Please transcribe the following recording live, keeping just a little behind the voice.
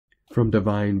From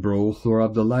Divine Brother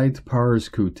of the Light Pars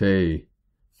Kute,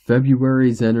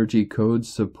 February's energy codes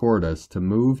support us to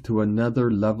move to another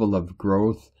level of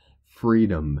growth,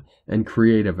 freedom, and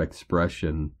creative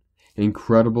expression.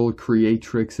 Incredible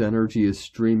creatrix energy is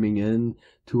streaming in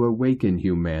to awaken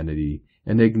humanity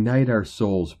and ignite our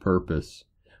soul's purpose.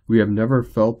 We have never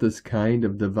felt this kind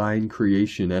of divine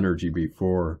creation energy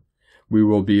before. We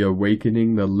will be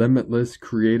awakening the limitless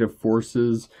creative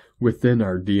forces within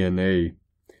our DNA.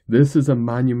 This is a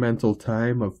monumental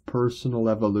time of personal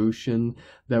evolution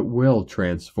that will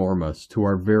transform us to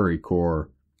our very core.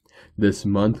 This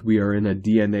month we are in a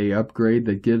DNA upgrade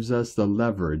that gives us the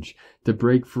leverage to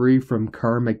break free from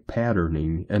karmic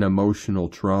patterning and emotional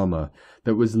trauma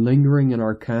that was lingering in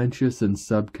our conscious and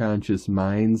subconscious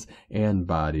minds and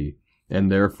body, and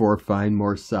therefore find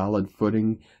more solid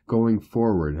footing going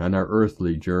forward on our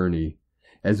earthly journey.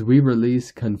 As we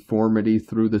release conformity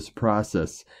through this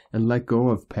process and let go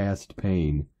of past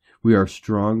pain, we are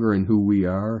stronger in who we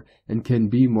are and can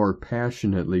be more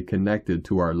passionately connected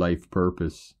to our life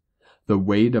purpose. The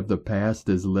weight of the past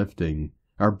is lifting,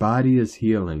 our body is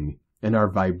healing, and our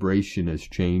vibration is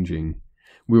changing.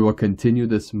 We will continue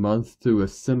this month to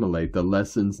assimilate the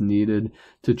lessons needed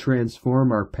to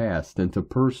transform our past into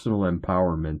personal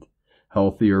empowerment,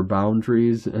 healthier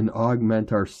boundaries, and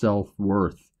augment our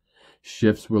self-worth.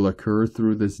 Shifts will occur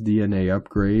through this DNA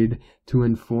upgrade to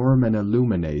inform and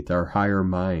illuminate our higher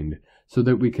mind so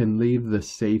that we can leave the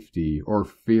safety or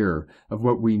fear of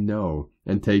what we know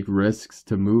and take risks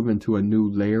to move into a new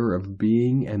layer of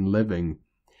being and living.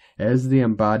 As the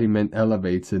embodiment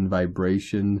elevates in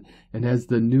vibration and as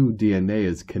the new DNA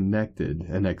is connected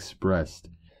and expressed,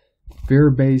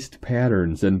 fear-based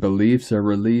patterns and beliefs are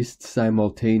released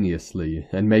simultaneously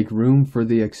and make room for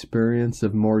the experience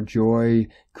of more joy,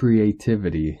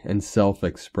 creativity, and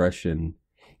self-expression.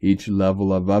 Each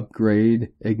level of upgrade,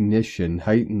 ignition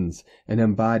heightens and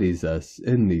embodies us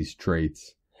in these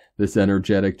traits. This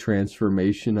energetic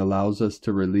transformation allows us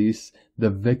to release the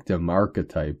victim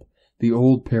archetype, the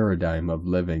old paradigm of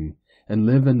living, and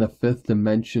live in the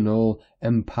fifth-dimensional,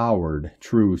 empowered,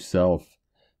 true self.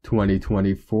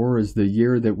 2024 is the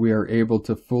year that we are able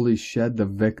to fully shed the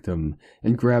victim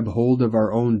and grab hold of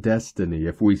our own destiny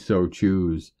if we so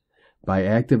choose. By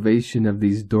activation of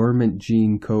these dormant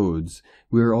gene codes,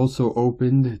 we are also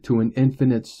opened to an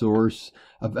infinite source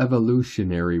of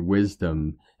evolutionary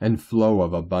wisdom and flow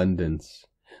of abundance.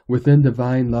 Within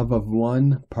divine love of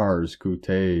one, Pars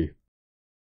Kute.